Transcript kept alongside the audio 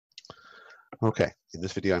Okay, in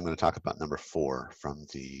this video I'm going to talk about number 4 from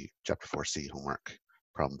the Chapter 4C homework,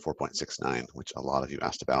 problem 4.69, which a lot of you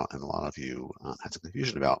asked about and a lot of you had some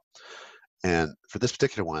confusion about. And for this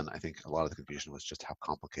particular one, I think a lot of the confusion was just how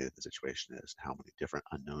complicated the situation is, how many different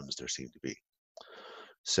unknowns there seem to be.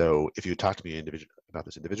 So if you talked to me about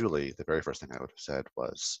this individually, the very first thing I would have said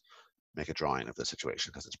was make a drawing of the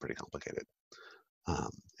situation because it's pretty complicated,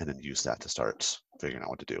 and then use that to start figuring out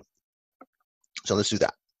what to do. So let's do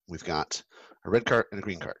that. We've got a red cart and a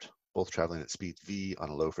green cart, both traveling at speed v on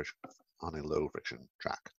a low friction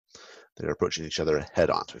track. They're approaching each other head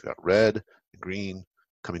on. So we've got red and green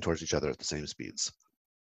coming towards each other at the same speeds.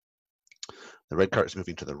 The red cart is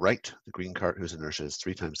moving to the right. The green cart, whose inertia is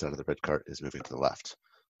 3 times that of the red cart, is moving to the left.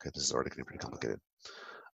 Okay, this is already getting pretty complicated.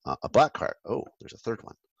 A black cart, oh, there's a third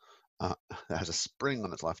one, that has a spring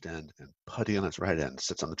on its left end and putty on its right end,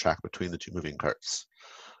 sits on the track between the two moving carts.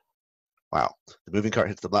 Wow, the moving cart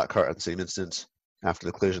hits the black cart at the same instant. After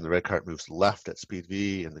the collision, the red cart moves left at speed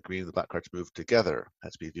v, and the green and the black carts move together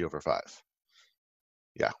at speed v over 5.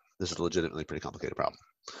 Yeah, this is a legitimately pretty complicated problem.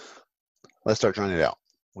 Let's start drawing it out.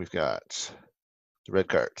 We've got the red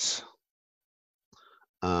carts.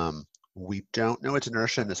 We don't know its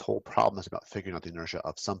inertia, and this whole problem is about figuring out the inertia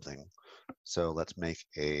of something. So let's make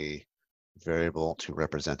a variable to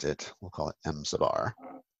represent it. We'll call it m sub r.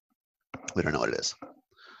 We don't know what it is.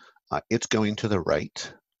 It's going to the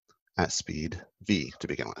right at speed v to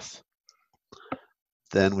begin with.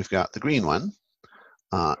 Then we've got the green one.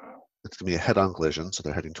 It's going to be a head-on collision, so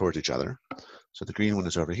they're heading towards each other. So the green one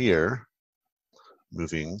is over here,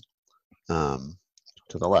 moving to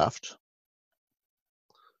the left,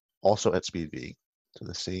 also at speed v, to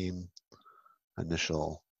the same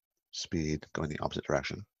initial speed going the opposite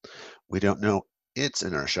direction. We don't know its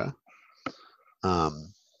inertia, but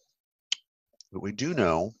we do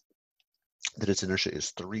know that its inertia is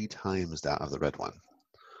 3 times that of the red one.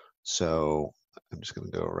 So I'm just going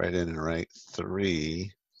to go right in and write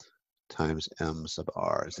 3 times m sub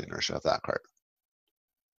r is the inertia of that cart.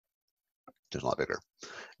 Just a lot bigger.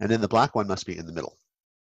 And then the black one must be in the middle.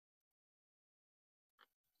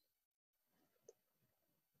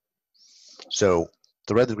 So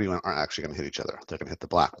the red and the green one aren't actually going to hit each other. They're going to hit the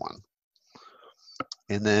black one.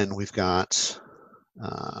 And then we've got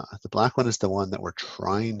the black one is the one that we're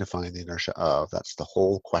trying to find the inertia of. That's the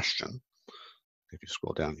whole question. If you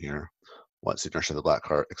scroll down here, what's the inertia of the black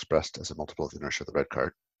cart expressed as a multiple of the inertia of the red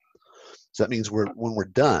cart? So that means when we're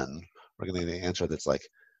done, we're going to get an answer that's like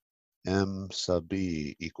m sub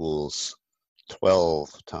b equals 12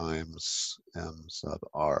 times m sub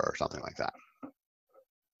r or something like that.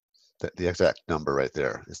 The exact number right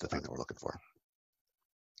there is the thing that we're looking for.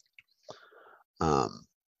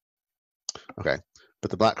 Okay,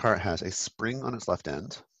 but the black cart has a spring on its left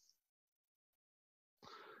end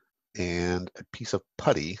and a piece of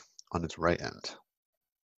putty on its right end.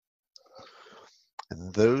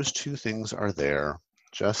 And those two things are there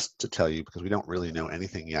just to tell you, because we don't really know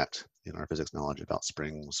anything yet in our physics knowledge about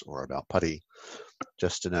springs or about putty,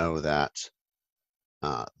 just to know that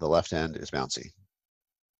the left end is bouncy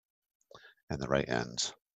and the right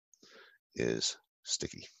end is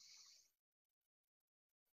sticky.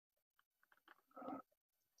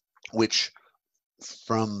 Which,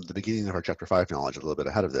 from the beginning of our chapter 5 knowledge, a little bit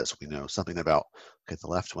ahead of this, we know something about, okay, the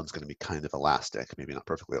left one's going to be kind of elastic, maybe not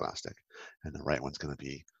perfectly elastic, and the right one's going to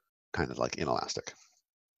be kind of like inelastic.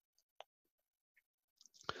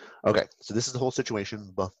 Okay, so this is the whole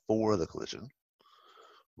situation before the collision.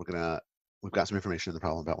 We've got some information in the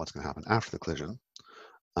problem about what's going to happen after the collision.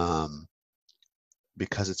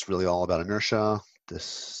 Because it's really all about inertia,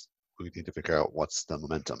 we need to figure out what's the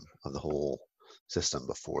momentum of the whole system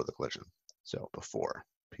before the collision. So before,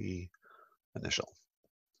 P initial,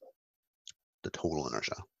 the total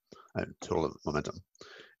inertia, total momentum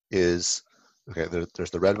is, okay,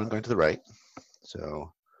 there's the red one going to the right.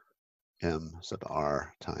 So m sub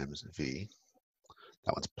r times v.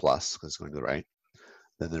 That one's plus because it's going to the right.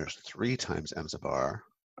 Then there's 3 times m sub r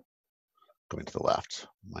going to the left,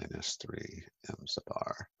 minus 3 m sub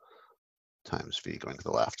r times v going to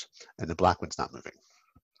the left. And the black one's not moving.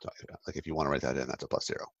 So like if you want to write that in, that's a plus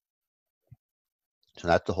 0. So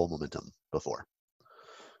that's the whole momentum before.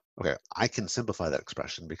 Okay, I can simplify that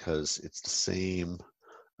expression because it's the same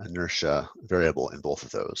inertia variable in both of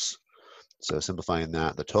those. So simplifying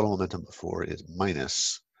that, the total momentum before is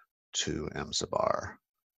minus 2 m sub r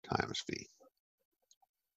times v.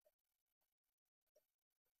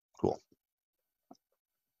 Cool.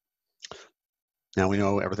 Now we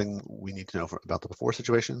know everything we need to know about the before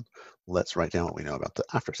situation. Let's write down what we know about the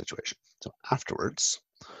after situation. So afterwards,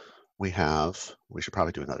 we should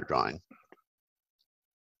probably do another drawing.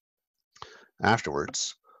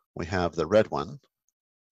 afterwards, we have the red one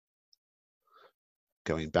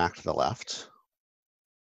going back to the left,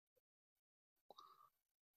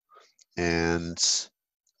 and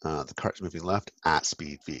the cart's moving left at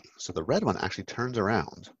speed v. So the red one actually turns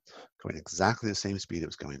around, going exactly the same speed it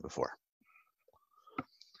was going before.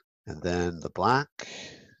 And then the black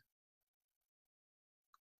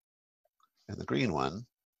and the green one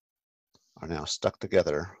are now stuck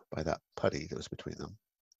together by that putty that was between them.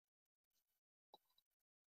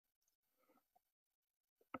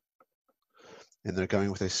 And they're going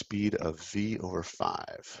with a speed of v over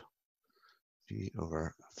 5. V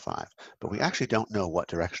over 5. But we actually don't know what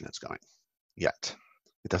direction it's going yet.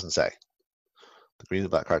 It doesn't say. The green and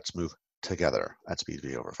black carts move together at speed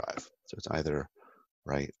v over 5. So it's either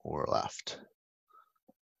right or left.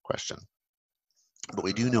 Question. But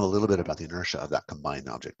we do know a little bit about the inertia of that combined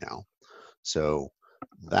object now. So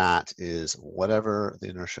that is whatever the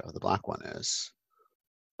inertia of the black one is,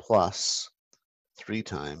 plus 3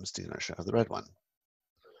 times the inertia of the red one.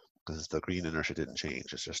 Because the green inertia didn't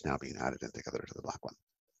change, it's just now being added in together to the black one.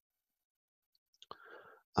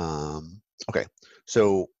 Okay,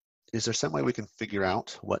 so is there some way we can figure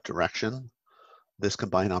out what direction this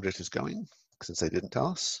combined object is going, since they didn't tell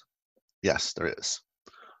us? Yes, there is.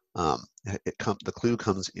 The clue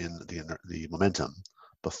comes in the momentum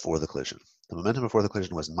before the collision. The momentum before the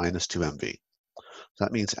collision was minus 2 mv. So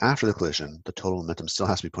that means after the collision, the total momentum still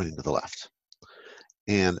has to be pointing to the left.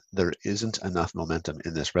 And there isn't enough momentum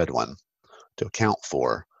in this red one to account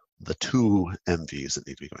for the 2 mvs that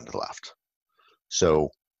need to be going to the left. So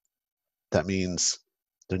that means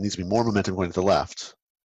there needs to be more momentum going to the left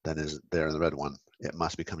than is there in the red one. It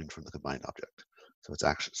must be coming from the combined object. So it's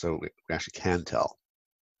actually, so we actually can tell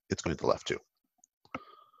it's going to the left too.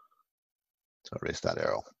 So erase that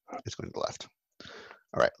arrow. It's going to the left.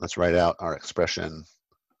 All right, let's write out our expression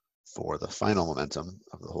for the final momentum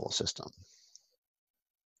of the whole system.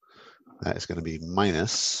 That is going to be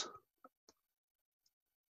minus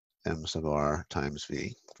m sub r times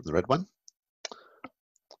v from the red one,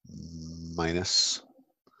 minus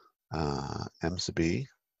m sub b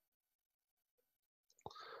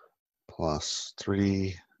plus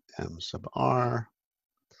 3 m sub r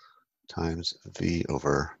times v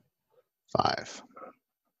over 5.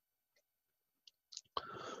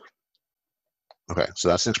 Okay, so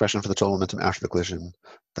that's an expression for the total momentum after the collision.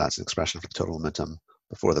 That's an expression for the total momentum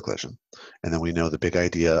before the collision. And then we know the big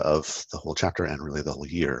idea of the whole chapter and really the whole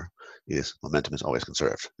year is momentum is always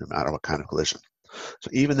conserved, no matter what kind of collision. So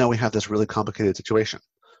even though we have this really complicated situation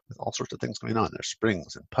with all sorts of things going on, there's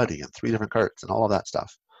springs and putty and 3 different carts and all of that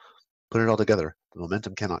stuff, put it all together, the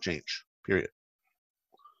momentum cannot change, period.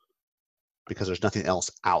 Because there's nothing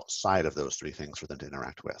else outside of those 3 things for them to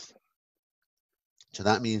interact with. So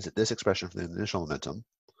that means that this expression for the initial momentum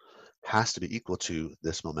has to be equal to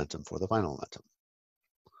this momentum for the final momentum.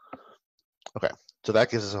 Okay, so that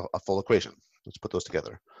gives us a full equation. Let's put those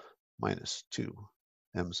together. Minus 2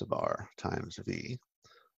 m sub r times v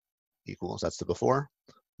equals, that's the before,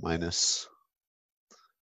 minus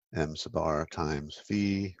m sub r times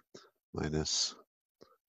v minus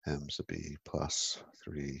m sub b plus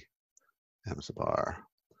 3 m sub r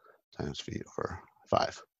times v over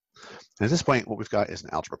 5. And at this point, what we've got is an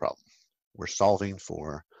algebra problem. We're solving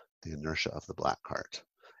for the inertia of the black cart.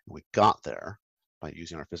 And we got there by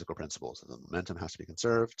using our physical principles. The momentum has to be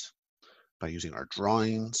conserved, by using our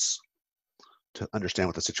drawings to understand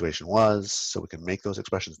what the situation was, so we can make those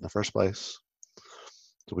expressions in the first place.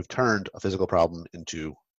 So we've turned a physical problem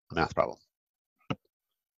into a math problem.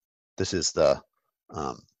 This is the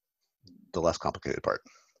less complicated part.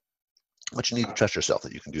 But you need to trust yourself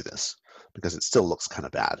that you can do this, because it still looks kind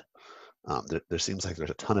of bad. There seems like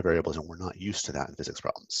there's a ton of variables, and we're not used to that in physics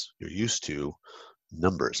problems. You're used to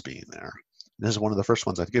numbers being there. And this is one of the first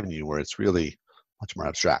ones I've given you where it's really much more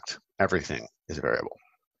abstract. Everything is a variable.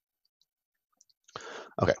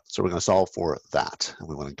 Okay, so we're going to solve for that, and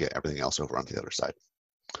we want to get everything else over onto the other side.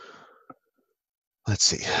 Let's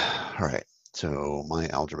see. All right, so my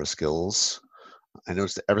algebra skills, I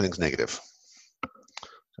noticed that everything's negative.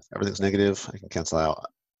 If everything's negative, I can cancel out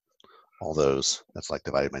all those. That's like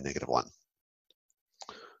divided by -1.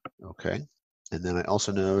 Okay, and then I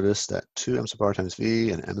also noticed that 2 m sub r times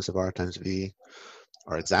v and m sub r times v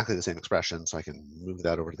are exactly the same expression, so I can move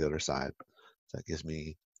that over to the other side. So that gives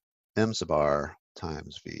me m sub r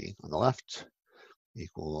times v on the left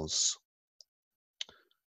equals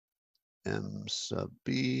m sub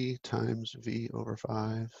b times v over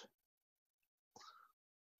 5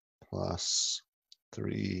 plus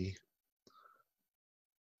 3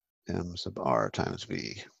 m sub r times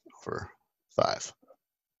v over 5.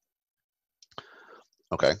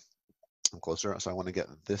 Okay, I'm closer, so I want to get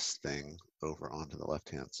this thing over onto the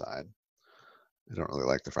left-hand side. I don't really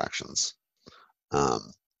like the fractions.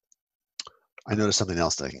 I noticed something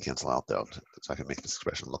else that I can cancel out though, so I can make this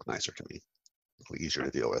expression look nicer to me, a little easier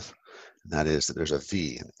to deal with. And that is that there's a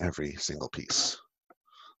v in every single piece.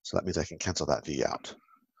 So that means I can cancel that v out.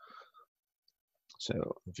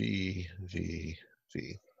 So v, v,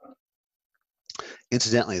 v.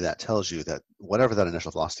 Incidentally, that tells you that whatever that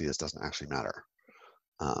initial velocity is doesn't actually matter.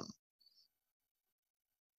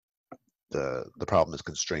 The problem is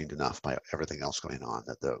constrained enough by everything else going on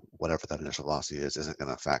that whatever that initial velocity is isn't going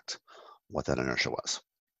to affect what that inertia was.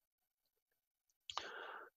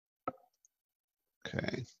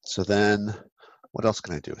 Okay, so then what else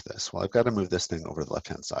can I do with this? Well, I've got to move this thing over to the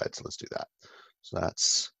left-hand side, so let's do that. So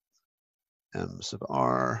that's m sub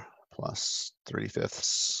r plus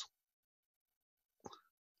 3/5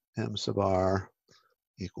 m sub r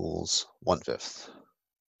equals 1/5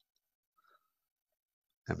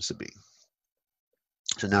 m sub b.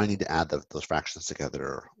 So now I need to add those fractions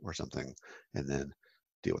together or something, and then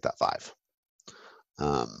deal with that 5.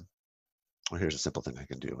 Well, here's a simple thing I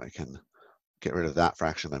can do. I can get rid of that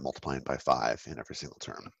fraction by multiplying by 5 in every single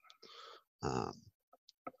term.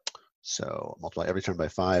 So multiply every term by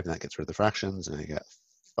 5, and that gets rid of the fractions, and I get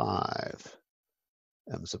 5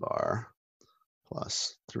 m sub r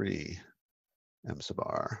plus 3 m sub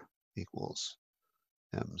r equals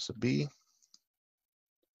m sub b.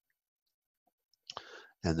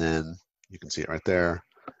 And then you can see it right there.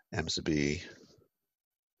 M sub b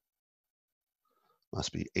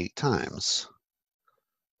must be 8 times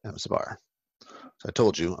m sub r. So I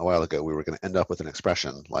told you a while ago we were going to end up with an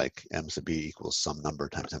expression like m sub b equals some number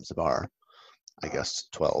times m sub r. I guess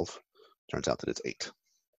 12. Turns out that it's 8.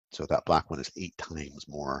 So that black one is 8 times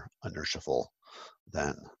more inertiaful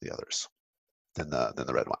than the others, than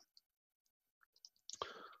the red one.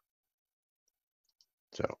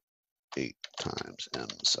 So 8 times m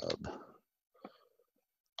sub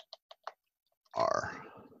r.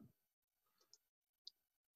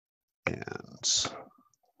 And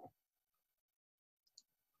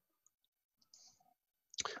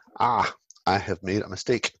I have made a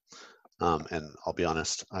mistake. And I'll be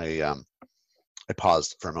honest, I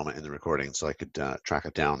paused for a moment in the recording so I could track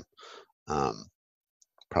it down.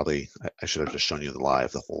 Probably I should have just shown you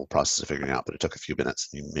the whole process of figuring out, but it took a few minutes.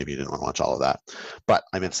 Maybe you didn't want to watch all of that. But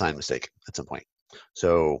I made a sign mistake at some point.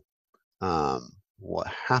 So what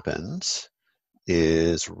happens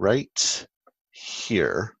is right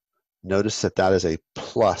here, notice that that is a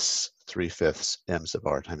plus 3/5 m sub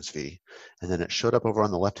r times v, and then it showed up over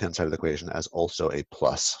on the left-hand side of the equation as also a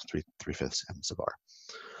plus 3/5 m sub r.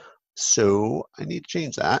 So I need to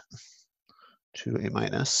change that to a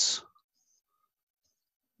minus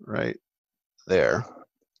right there,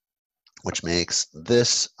 which makes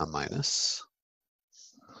this a minus,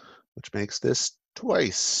 which makes this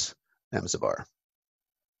twice m sub r.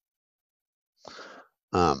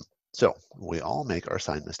 So we all make our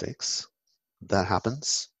sign mistakes. That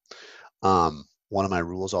happens. One of my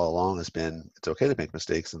rules all along has been it's okay to make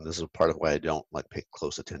mistakes, and this is part of why I don't like pay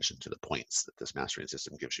close attention to the points that this mastering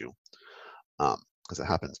system gives you, because it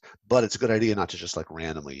happens. But it's a good idea not to just like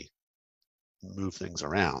randomly move things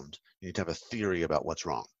around. You need to have a theory about what's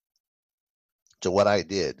wrong. So what I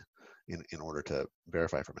did in order to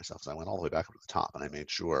verify for myself is I went all the way back up to the top and I made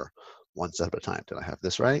sure one step at a time. Did I have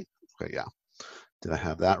this right? Okay, yeah. Did I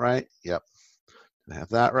have that right? Yep. Did I have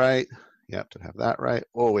that right? Yep. Did I have that right?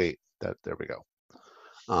 Oh, wait, there we go.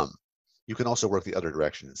 You can also work the other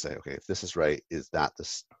direction and say, okay, if this is right, is that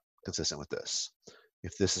this consistent with this?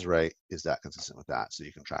 If this is right, is that consistent with that? So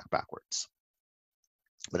you can track backwards.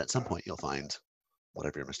 But at some point, you'll find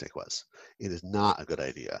whatever your mistake was. It is not a good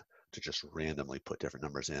idea to just randomly put different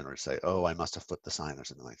numbers in or say, oh, I must have flipped the sign or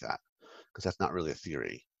something like that, because that's not really a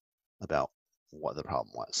theory about what the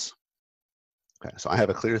problem was. Okay, so I have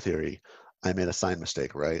a clear theory. I made a sign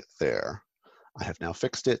mistake right there. I have now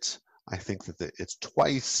fixed it. I think that it's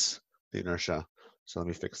twice the inertia. So let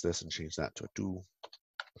me fix this and change that to a 2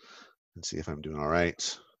 and see if I'm doing all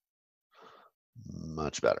right.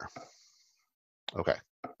 Much better. Okay,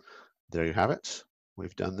 there you have it.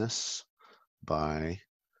 We've done this by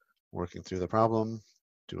working through the problem,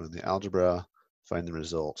 doing the algebra, find the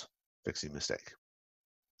result, fixing mistake.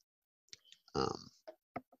 All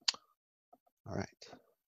right.